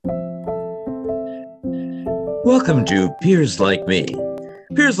Welcome to Peers Like Me.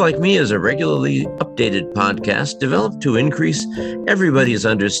 Peers Like Me is a regularly updated podcast developed to increase everybody's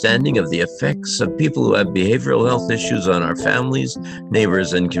understanding of the effects of people who have behavioral health issues on our families,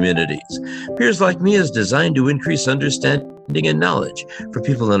 neighbors, and communities. Peers Like Me is designed to increase understanding and knowledge for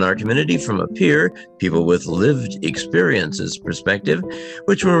people in our community from a peer, people with lived experiences perspective,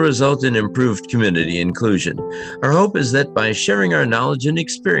 which will result in improved community inclusion. Our hope is that by sharing our knowledge and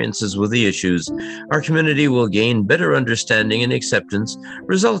experiences with the issues, our community will gain better understanding and acceptance,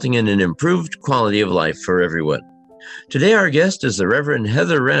 resulting in an improved quality of life for everyone. Today, our guest is the Reverend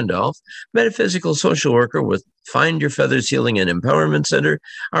Heather Randolph, Metaphysical Social Worker with Find Your Feathers Healing and Empowerment Center.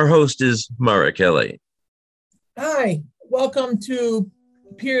 Our host is Maura Kelly. Hi, welcome to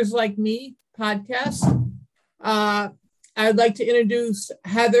Peers Like Me podcast. I'd like to introduce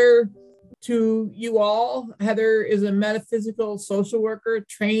Heather to you all. Heather is a metaphysical social worker,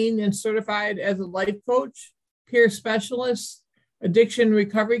 trained and certified as a life coach, peer specialist, addiction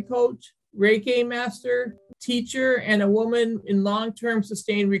recovery coach, Reiki master, teacher, and a woman in long-term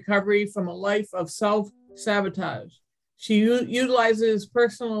sustained recovery from a life of self-sabotage. She utilizes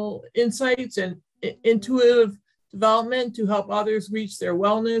personal insights and intuitive development to help others reach their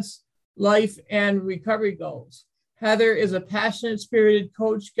wellness, life, and recovery goals. Heather is a passionate, spirited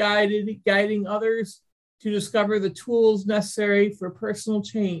coach guiding others to discover the tools necessary for personal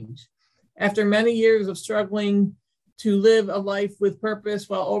change. After many years of struggling to live a life with purpose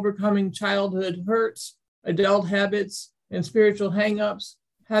while overcoming childhood hurts, adult habits, and spiritual hangups,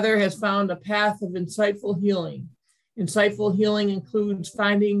 Heather has found a path of insightful healing. Insightful healing includes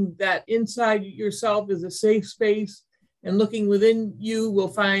finding that inside yourself is a safe space, and looking within you will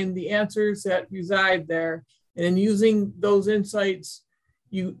find the answers that reside there. And in using those insights,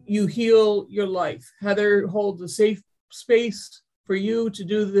 you heal your life. Heather holds a safe space for you to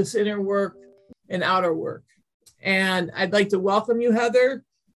do this inner work and outer work. And I'd like to welcome you, Heather.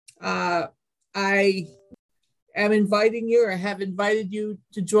 I am inviting you, or have invited you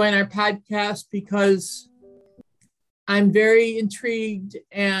to join our podcast because I'm very intrigued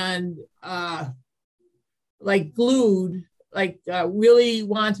and glued, really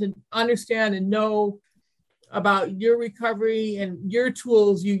want to understand and know about your recovery and your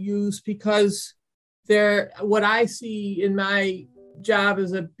tools you use, because what I see in my job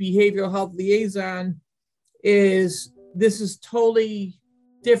as a behavioral health liaison is this is totally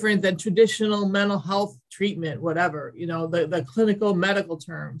different than traditional mental health treatment, whatever, the clinical medical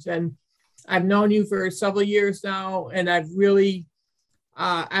terms. And I've known you for several years now, and I've really,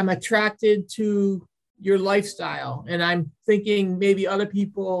 I'm attracted to your lifestyle, and I'm thinking maybe other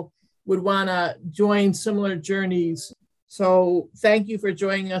people would want to join similar journeys. So thank you for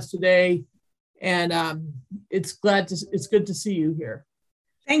joining us today. And it's good to see you here.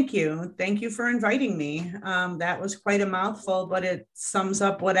 Thank you. Thank you for inviting me. That was quite a mouthful, but it sums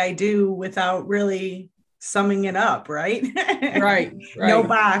up what I do without really summing it up, right? Right. No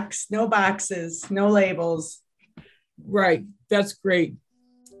boxes, no labels. Right. That's great.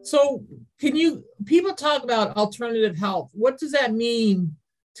 So people talk about alternative health. What does that mean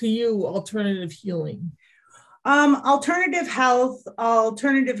to you, alternative healing? Alternative health,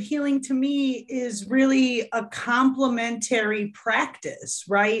 alternative healing to me is really a complementary practice,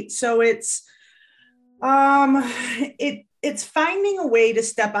 right? So it's finding a way to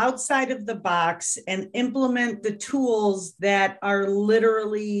step outside of the box and implement the tools that are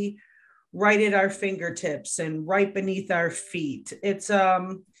literally right at our fingertips and right beneath our feet. It's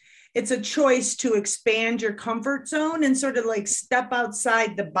a choice to expand your comfort zone and sort of like step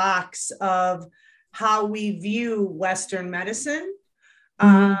outside the box of how we view Western medicine.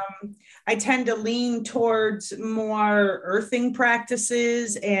 Mm-hmm. I tend to lean towards more earthing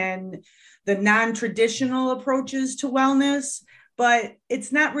practices and the non-traditional approaches to wellness, but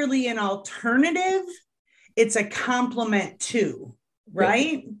it's not really an alternative. It's a complement to,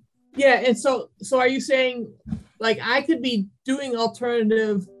 right? Yeah. And so are you saying, like, I could be doing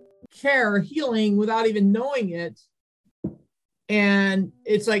alternative care or healing without even knowing it? And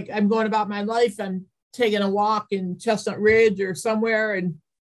it's like, I'm going about my life, I'm taking a walk in Chestnut Ridge or somewhere, and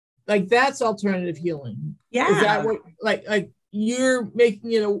like, that's alternative healing. Yeah. Is that what, like you're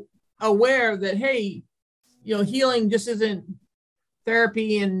making it aware that, hey, healing just isn't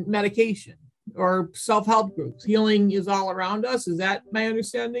therapy and medication or self-help groups. Healing is all around us. Is that my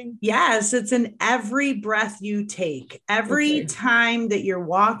understanding? Yes, it's in every breath you take. Every time that you're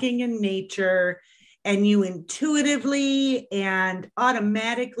walking in nature and you intuitively and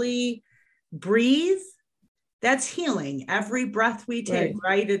automatically breathe, that's healing. Every breath we take,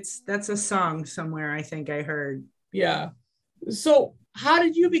 right? That's a song somewhere, I think I heard. Yeah. So how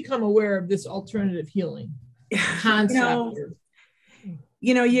did you become aware of this alternative healing? concept.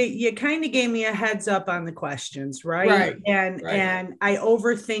 You kind of gave me a heads up on the questions, right? And I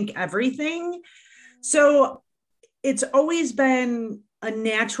overthink everything. So it's always been a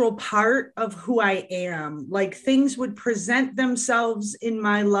natural part of who I am. Like things would present themselves in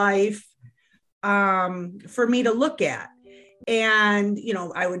my life for me to look at. And,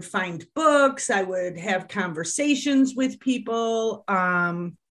 I would find books, I would have conversations with people.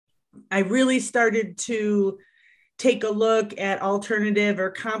 I really started to take a look at alternative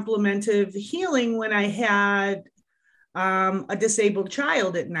or complementive healing when I had a disabled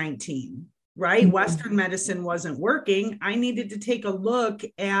child at 19, right? Mm-hmm. Western medicine wasn't working. I needed to take a look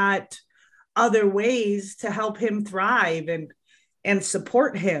at other ways to help him thrive and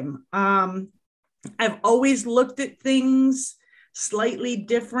support him. I've always looked at things slightly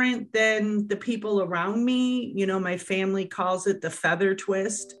different than the people around me. My family calls it the feather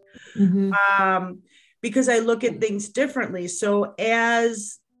twist. Mm-hmm. Because I look at things differently. So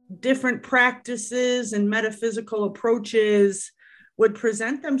as different practices and metaphysical approaches would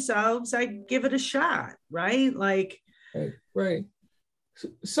present themselves, I give it a shot, right? Right.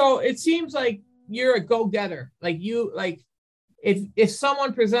 So it seems like you're a go-getter. If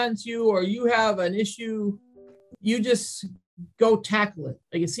someone presents you or you have an issue, you just go tackle it.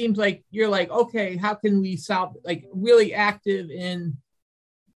 It seems like you're okay, how can we solve it? Really active in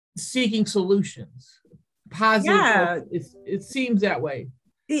seeking solutions. Positive. Yeah. It seems that way.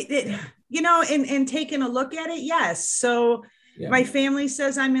 And taking a look at it, yes. So my family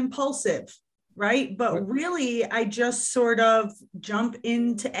says I'm impulsive, right? But really, I just sort of jump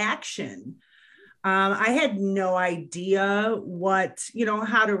into action. I had no idea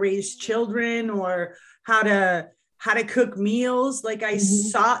how to raise children or how to cook meals. I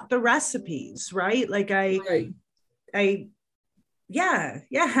sought the recipes, right? I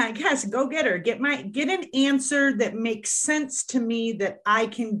guess go get her, get an answer that makes sense to me that I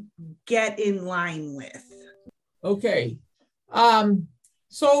can get in line with. Okay.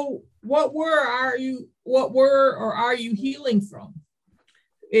 So what are you healing from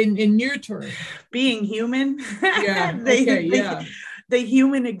in your terms? Being human. Yeah. The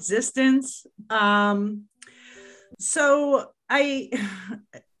human existence. So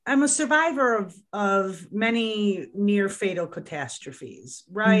I'm a survivor of many near fatal catastrophes,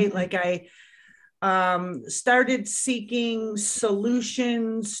 right? Mm-hmm. I started seeking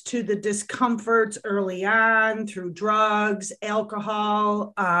solutions to the discomforts early on through drugs,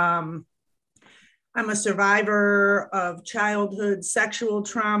 alcohol. I'm a survivor of childhood sexual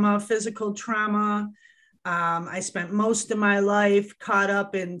trauma, physical trauma. I spent most of my life caught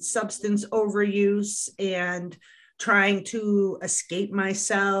up in substance overuse and trying to escape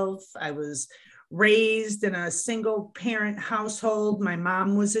myself. I was raised in a single parent household. My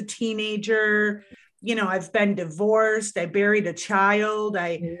mom was a teenager. I've been divorced. I buried a child.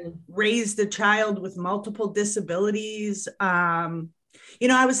 I raised a child with multiple disabilities. I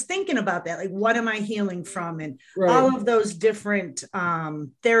was thinking about that. What am I healing from? And all of those different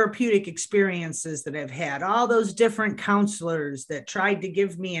therapeutic experiences that I've had, all those different counselors that tried to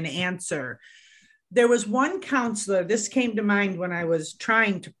give me an answer. There was one counselor, this came to mind when I was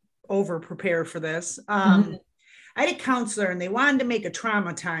trying to over prepare for this. I had a counselor and they wanted to make a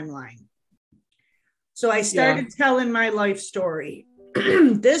trauma timeline. So I started telling my life story.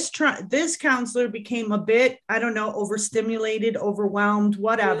 This counselor became a bit, I don't know, overstimulated, overwhelmed,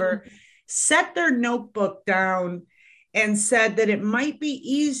 whatever, set their notebook down and said that it might be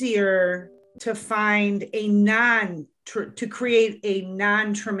easier to find to create a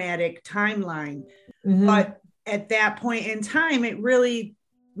non-traumatic timeline. Mm-hmm. But at that point in time,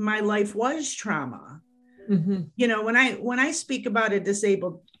 my life was trauma. Mm-hmm. When I speak about a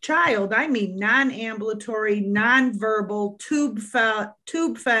disabled child, I mean non-ambulatory, non-verbal,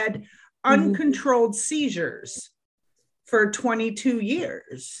 tube-fed, uncontrolled seizures for 22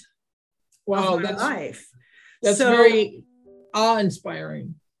 years. Wow, of my life. That's very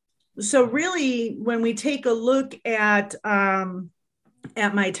awe-inspiring. So really, when we take a look at my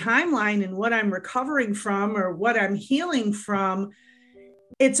timeline and what I'm recovering from or what I'm healing from,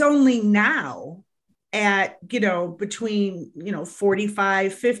 it's only now at, between,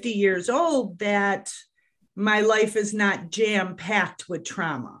 45, 50 years old that my life is not jam-packed with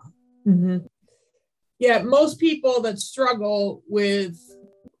trauma. Mm-hmm. Yeah, most people that struggle with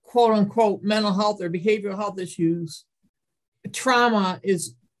quote unquote mental health or behavioral health issues, trauma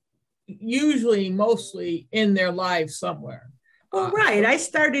is usually mostly in their lives somewhere. Well, right. I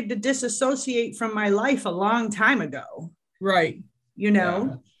started to disassociate from my life a long time ago. Right.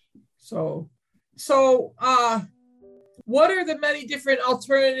 Yeah. So what are the many different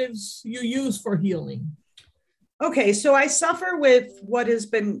alternatives you use for healing? Okay, so I suffer with what has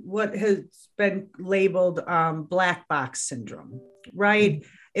been labeled black box syndrome, right?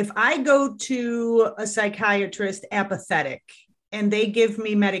 If I go to a psychiatrist apathetic and they give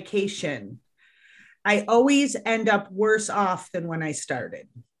me medication, I always end up worse off than when I started.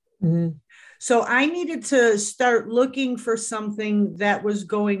 Mm-hmm. So I needed to start looking for something that was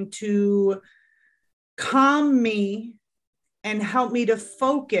going to calm me and help me to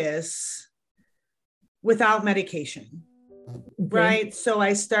focus without medication. Okay. Right. So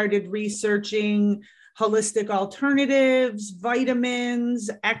I started researching holistic alternatives,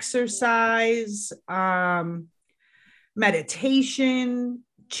 vitamins, exercise, meditation,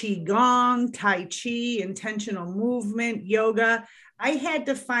 qigong, tai chi, intentional movement, yoga. I had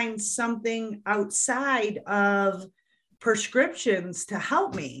to find something outside of prescriptions to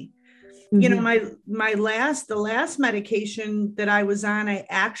help me. Mm-hmm. You know, the last medication that I was on, I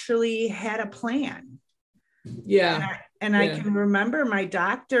actually had a plan. Yeah. I can remember my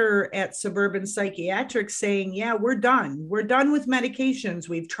doctor at Suburban Psychiatric saying, yeah, we're done. We're done with medications.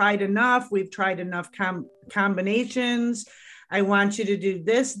 We've tried enough. We've tried enough combinations. I want you to do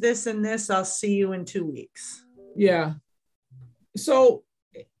this, this, and this. I'll see you in 2 weeks. Yeah. So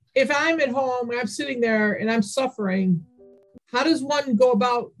if I'm at home and I'm sitting there and I'm suffering, how does one go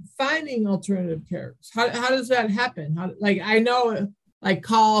about finding alternative care? How does that happen? I know, like,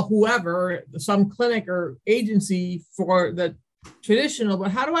 call whoever, some clinic or agency for the traditional,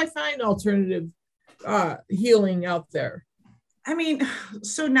 but how do I find alternative healing out there? I mean,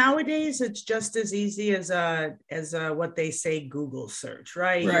 so nowadays it's just as easy as what they say Google search,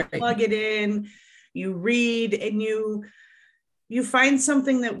 right? Right. You plug it in, you read, and you find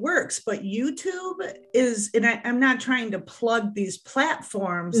something that works. But YouTube is, and I'm not trying to plug these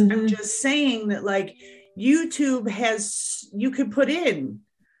platforms. Mm-hmm. I'm just saying that, like, YouTube has, you could put in,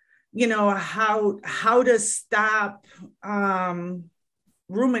 you know, how to stop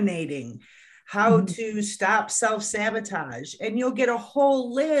ruminating, how to stop self-sabotage, and you'll get a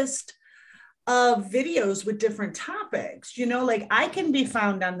whole list of videos with different topics. You know, like, I can be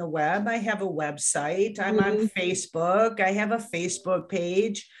found on the web. I have a website. I'm on Facebook. I have a Facebook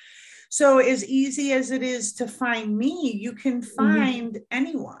page. So as easy as it is to find me, you can find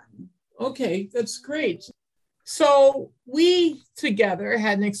anyone. Okay, that's great. So we together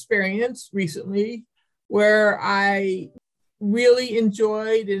had an experience recently where I really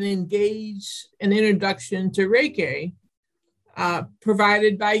enjoyed and engaged an introduction to Reiki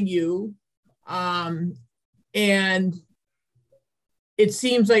provided by you. And it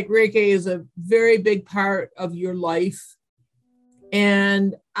seems like Reiki is a very big part of your life.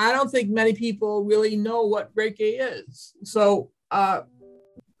 And I don't think many people really know what Reiki is. So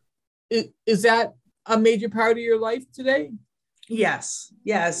is that a major part of your life today? Yes.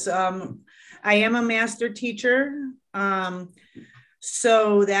 I am a master teacher.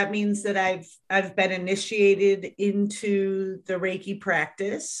 So that means that I've been initiated into the Reiki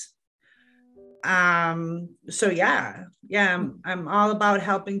practice. So I'm all about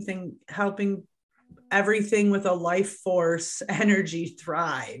helping everything with a life force energy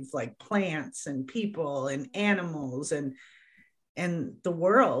thrive, like plants and people and animals and the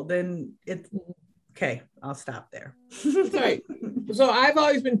world. And it's okay. I'll stop there. Right. So I've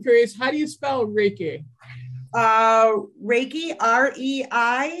always been curious, how do you spell Reiki? Reiki, Reiki.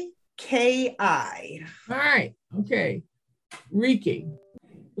 All right. Okay. Reiki.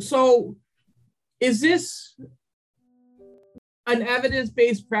 So is this an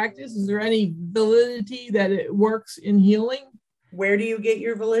evidence-based practice? Is there any validity that it works in healing? Where do you get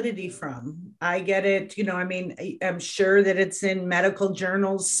your validity from? I get it, I'm sure that it's in medical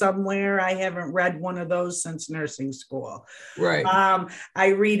journals somewhere. I haven't read one of those since nursing school. Right. I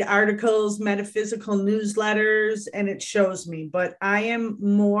read articles, metaphysical newsletters, and it shows me, but I am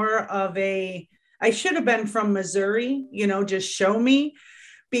more of I should have been from Missouri, just show me,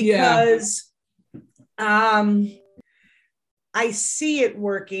 because I see it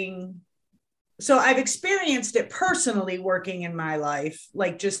working. So I've experienced it personally working in my life,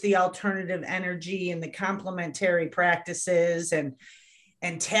 like just the alternative energy and the complementary practices and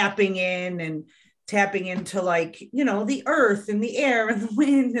tapping into, like, the earth and the air and the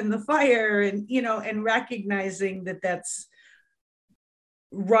wind and the fire and, and recognizing that that's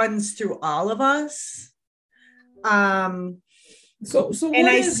runs through all of us. So and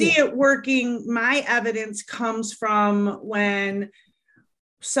I see it working. My evidence comes from when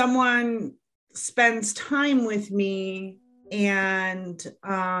someone spends time with me and,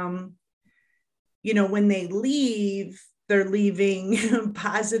 when they leave, they're leaving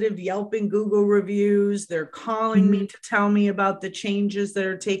positive Yelp and Google reviews. They're calling me to tell me about the changes that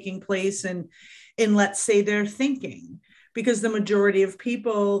are taking place in, let's say, their thinking, because the majority of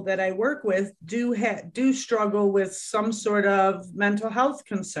people that I work with do struggle with some sort of mental health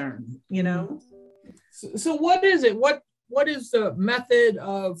concern, you know? So what is it? What is the method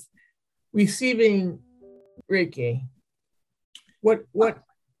of receiving Reiki?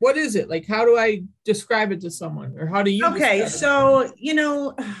 What is it? Like, how do I describe it to someone, or how do you Okay, describe it? so, you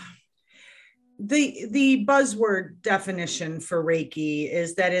know, the buzzword definition for Reiki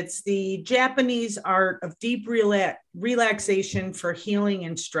is that it's the Japanese art of deep relaxation for healing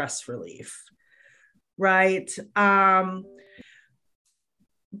and stress relief, right?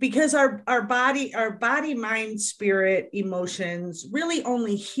 Because our body, mind, spirit, emotions really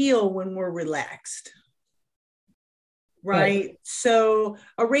only heal when we're relaxed. Right. So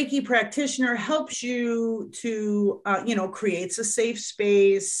a Reiki practitioner helps you to, creates a safe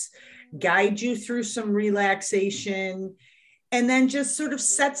space, guide you through some relaxation, and then just sort of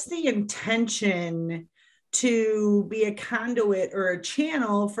sets the intention to be a conduit or a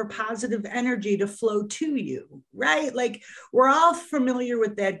channel for positive energy to flow to you, right? Like, we're all familiar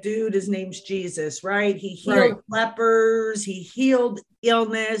with that dude. His name's Jesus, right? He healed lepers, he healed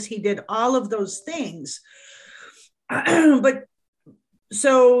illness, he did all of those things. But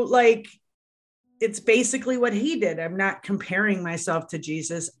so, like, it's basically what he did. I'm not comparing myself to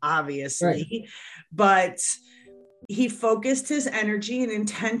Jesus, obviously, but he focused his energy and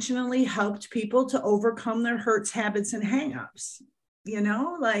intentionally helped people to overcome their hurts, habits, and hangups. You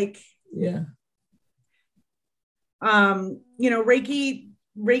know, like,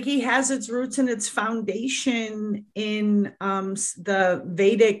 Reiki has its roots and its foundation in the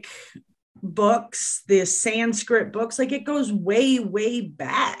Vedic books, the Sanskrit books. Like, it goes way, way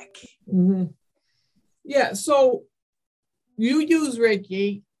back. Mm-hmm. Yeah. So you use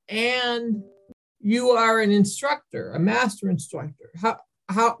Reiki, and you are an instructor, a master instructor.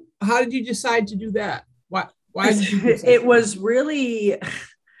 How did you decide to do that? Why did you decide? It was really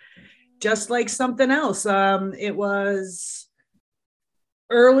just like something else. It was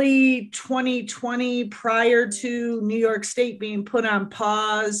early 2020, prior to New York State being put on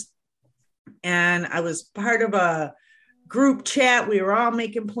pause. And I was part of a group chat. We were all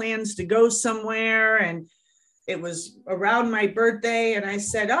making plans to go somewhere, and it was around my birthday. And I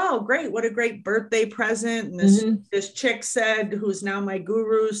said, "Oh, great. What a great birthday present." And this chick said, who's now my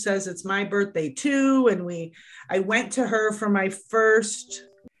guru, says it's my birthday too. And I went to her for my first,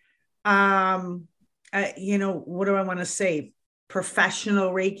 what do I want to say?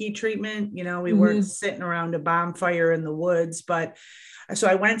 Professional Reiki treatment. You know, we weren't sitting around a bonfire in the woods, but so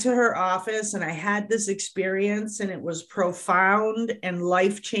I went to her office and I had this experience, and it was profound and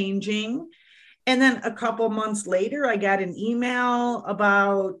life-changing. And then a couple months later, I got an email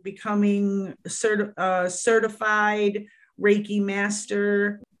about becoming certified Reiki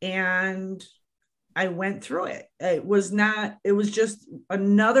master, and I went through it. It was just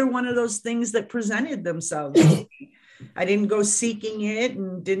another one of those things that presented themselves. I didn't go seeking it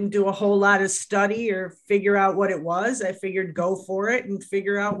and didn't do a whole lot of study or figure out what it was. I figured go for it and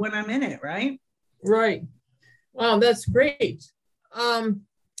figure out when I'm in it, right? Right. Wow, that's great.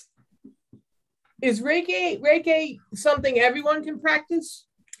 Is Reiki something everyone can practice?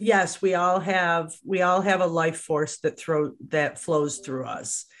 Yes, we all have a life force that flows through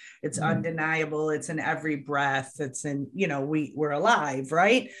us. It's undeniable. It's in every breath. It's in, we're alive,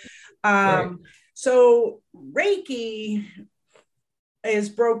 right? So Reiki is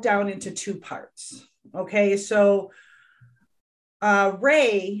broke down into two parts. Okay. So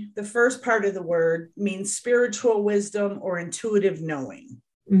Rei, the first part of the word, means spiritual wisdom or intuitive knowing.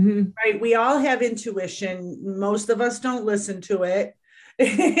 Right? We all have intuition. Most of us don't listen to it.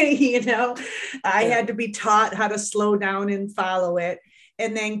 I had to be taught how to slow down and follow it.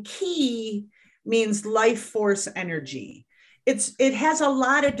 And then Ki means life force energy. It has a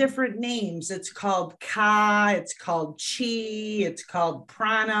lot of different names. It's called Ka, it's called Chi, it's called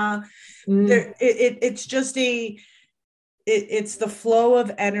Prana. It's just it's the flow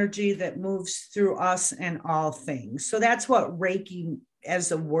of energy that moves through us and all things. So that's what Reiki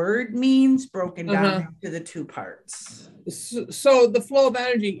as a word means, broken down into the two parts. So the flow of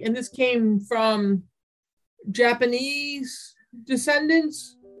energy, and this came from Japanese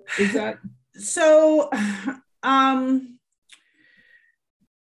descendants, is that? So,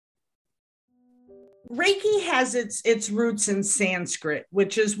 Reiki has its roots in Sanskrit,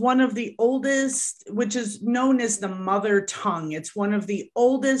 which is one of the oldest, which is known as the mother tongue. It's one of the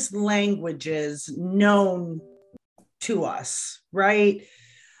oldest languages known to us, right?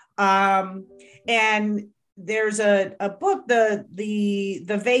 And there's a book, the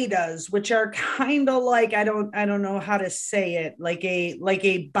Vedas, which are kind of like, I don't know how to say it, like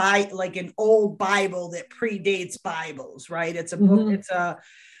an old Bible that predates Bibles, right? It's a book,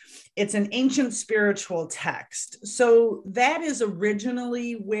 it's an ancient spiritual text. So that is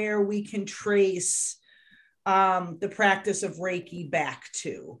originally where we can trace the practice of Reiki back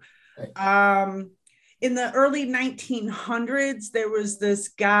to. In the early 1900s, there was this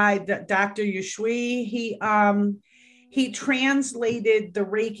guy, Dr. Yushui. He translated the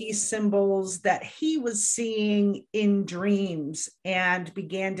Reiki symbols that he was seeing in dreams and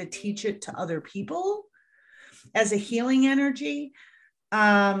began to teach it to other people as a healing energy.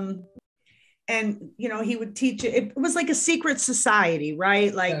 And, he would teach it. It was like a secret society,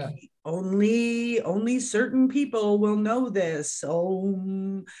 right? Like only certain people will know this.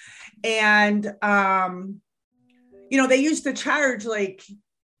 And they used to charge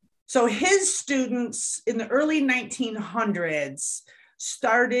so his students in the early 1900s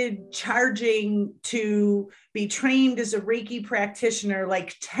started charging to be trained as a Reiki practitioner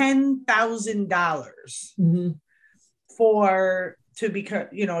like $10,000 to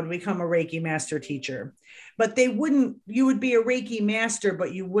become a Reiki master teacher. But you would be a Reiki master,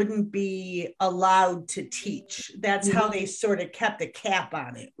 but you wouldn't be allowed to teach. That's how they sort of kept a cap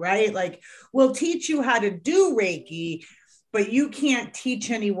on it, right? Like, we'll teach you how to do Reiki, but you can't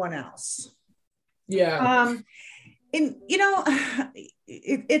teach anyone else. Yeah.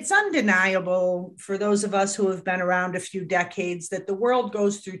 It's undeniable for those of us who have been around a few decades that the world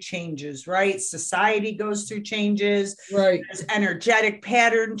goes through changes, right? Society goes through changes, right? There's energetic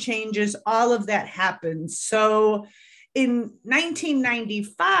pattern changes, all of that happens. So in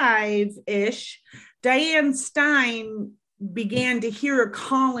 1995-ish, Diane Stein began to hear a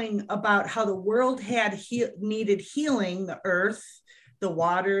calling about how the world needed healing, the earth, the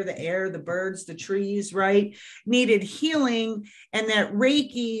water, the air, the birds, the trees, right, needed healing, and that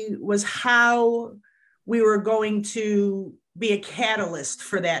Reiki was how we were going to be a catalyst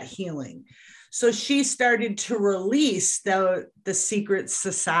for that healing. So she started to release the secret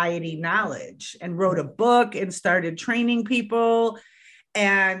society knowledge and wrote a book and started training people,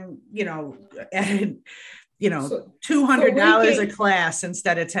 and $200 a class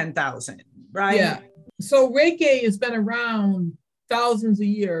instead of 10,000, right? Yeah. So Reiki has been around thousands of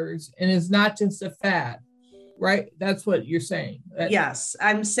years and is not just a fad, right? That's what you're saying. Yes,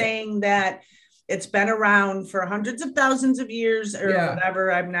 I'm saying that it's been around for hundreds of thousands of years or whatever.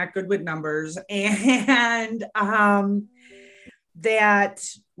 I'm not good with numbers. And that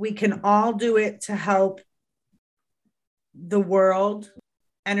we can all do it to help the world,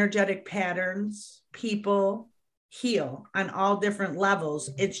 energetic patterns, people heal on all different levels.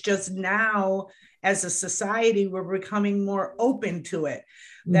 It's just now, as a society, we're becoming more open to it.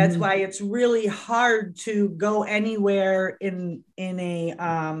 That's why it's really hard to go anywhere in a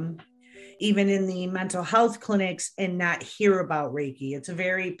even in the mental health clinics and not hear about Reiki. It's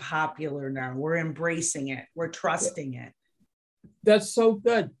very popular now. We're embracing it. We're trusting it. That's so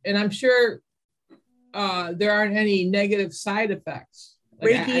good. And I'm sure there aren't any negative side effects.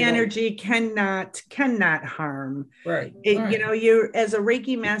 Reiki energy cannot harm. Right. You as a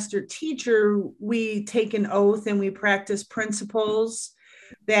Reiki master teacher, we take an oath and we practice principles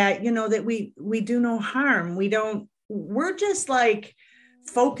that, that we do no harm. We're just like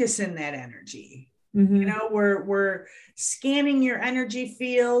focusing that energy. We're scanning your energy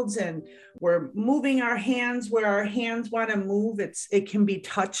fields and we're moving our hands where our hands want to move. It can be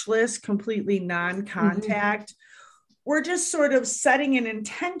touchless, completely non-contact. We're just sort of setting an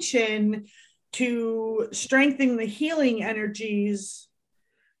intention to strengthen the healing energies.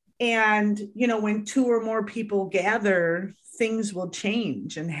 And, when two or more people gather, things will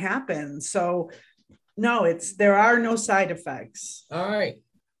change and happen. So no, there are no side effects. All right.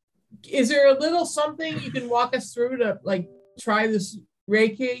 Is there a little something you can walk us through to try this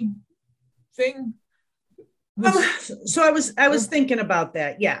Reiki thing? So I was thinking about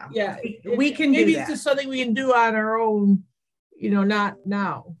that. Yeah. We can do that. Maybe it's just something we can do on our own, not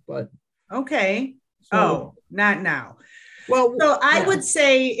now, but. Okay. Not now. Well, so I would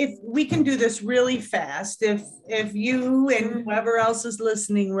say if we can do this really fast, if you and whoever else is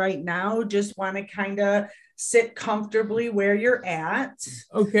listening right now just want to kind of sit comfortably where you're at.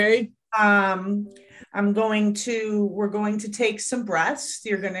 Okay. we're going to take some breaths.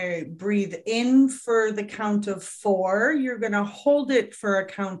 You're going to breathe in for the count of 4. You're going to hold it for a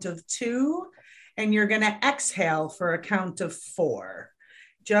count of 2, and you're going to exhale for a count of 4,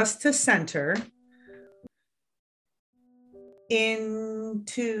 just to center. In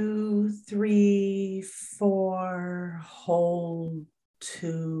 2, 3, 4, hold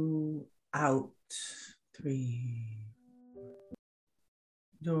 2, out 3.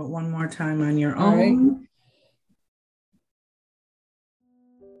 Do it one more time on your All own. right.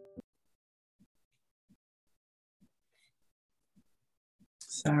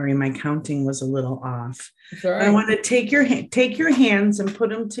 Sorry, my counting was a little off. All right. I want to take your hands and put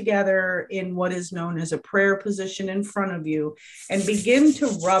them together in what is known as a prayer position in front of you and begin to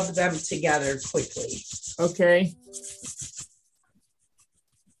rub them together quickly. Okay.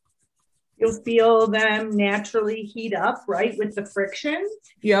 You'll feel them naturally heat up, right, with the friction.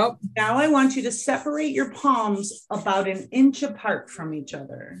 Yep. Now I want you to separate your palms about an inch apart from each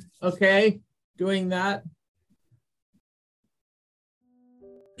other. Okay. Doing that.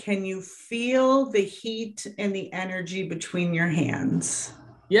 Can you feel the heat and the energy between your hands?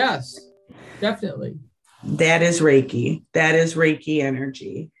 Yes, definitely. That is Reiki. That is Reiki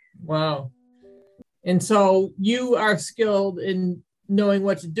energy. Wow. And so you are skilled in knowing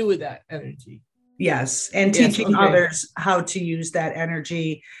what to do with that energy. Yes. And Yes, teaching okay. others how to use that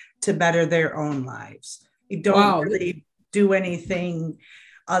energy to better their own lives. You don't Wow. really do anything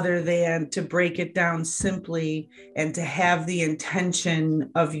other than to break it down simply and to have the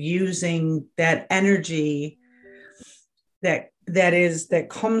intention of using that energy that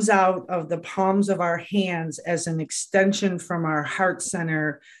comes out of the palms of our hands as an extension from our heart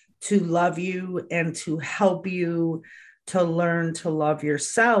center to love you and to help you to learn to love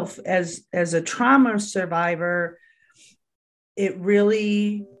yourself. As a trauma survivor, it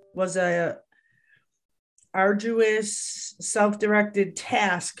really was a arduous, self-directed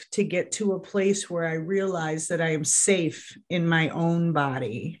task to get to a place where I realized that I am safe in my own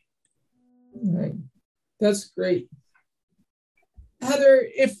body. Right. That's great. Heather,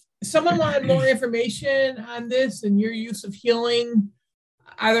 if someone wanted more information on this and your use of healing,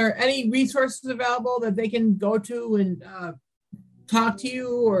 are there any resources available that they can go to and talk to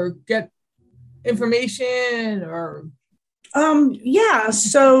you or get information or? Yeah,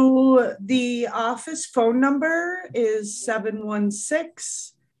 so the office phone number is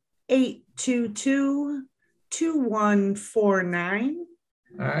 716-822-2149.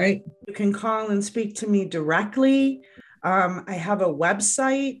 All right. You can call and speak to me directly. I have a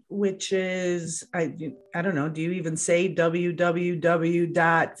website, which is, I don't know, do you even say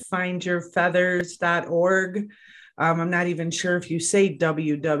www.findyourfeathers.org? I'm not even sure if you say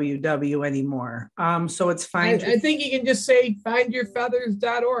www anymore. So it's I think you can just say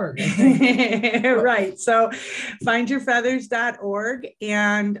findyourfeathers.org. Right. So findyourfeathers.org.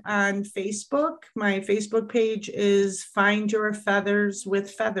 And on Facebook, my Facebook page is Find Your Feathers with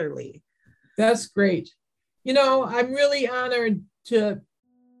Featherly. That's great. You know, I'm really honored to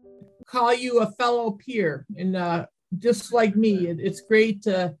call you a fellow peer. And just like me, it's great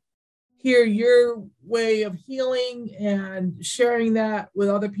to hear your way of healing and sharing that with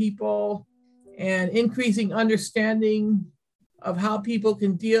other people and increasing understanding of how people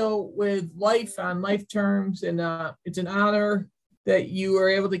can deal with life on life terms. And it's an honor that you were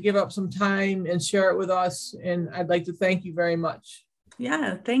able to give up some time and share it with us. And I'd like to thank you very much.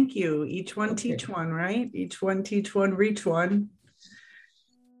 Yeah, thank you. Each one teach one, right? Each one teach one, reach one.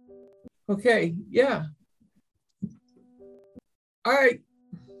 Okay, yeah. All right.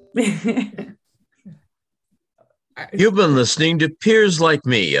 You've been listening to Peers Like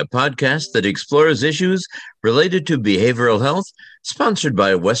Me, a podcast that explores issues related to behavioral health, sponsored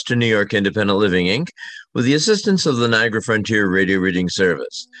by Western New York Independent Living, Inc., with the assistance of the Niagara Frontier Radio Reading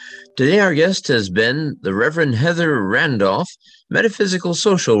Service. Today, our guest has been the Reverend Heather Randolph, Metaphysical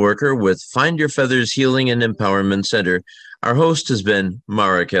Social Worker with Find Your Feathers Healing and Empowerment Center. Our host has been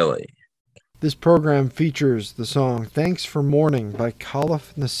Maura Kelly. This program features the song Thanks for Mourning by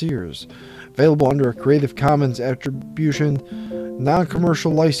Khalif Nasirs, available under a Creative Commons Attribution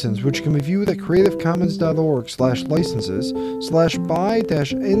Non-Commercial License, which can be viewed at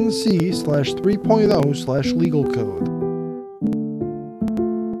creativecommons.org/licenses/by-nc/3.0/legal code.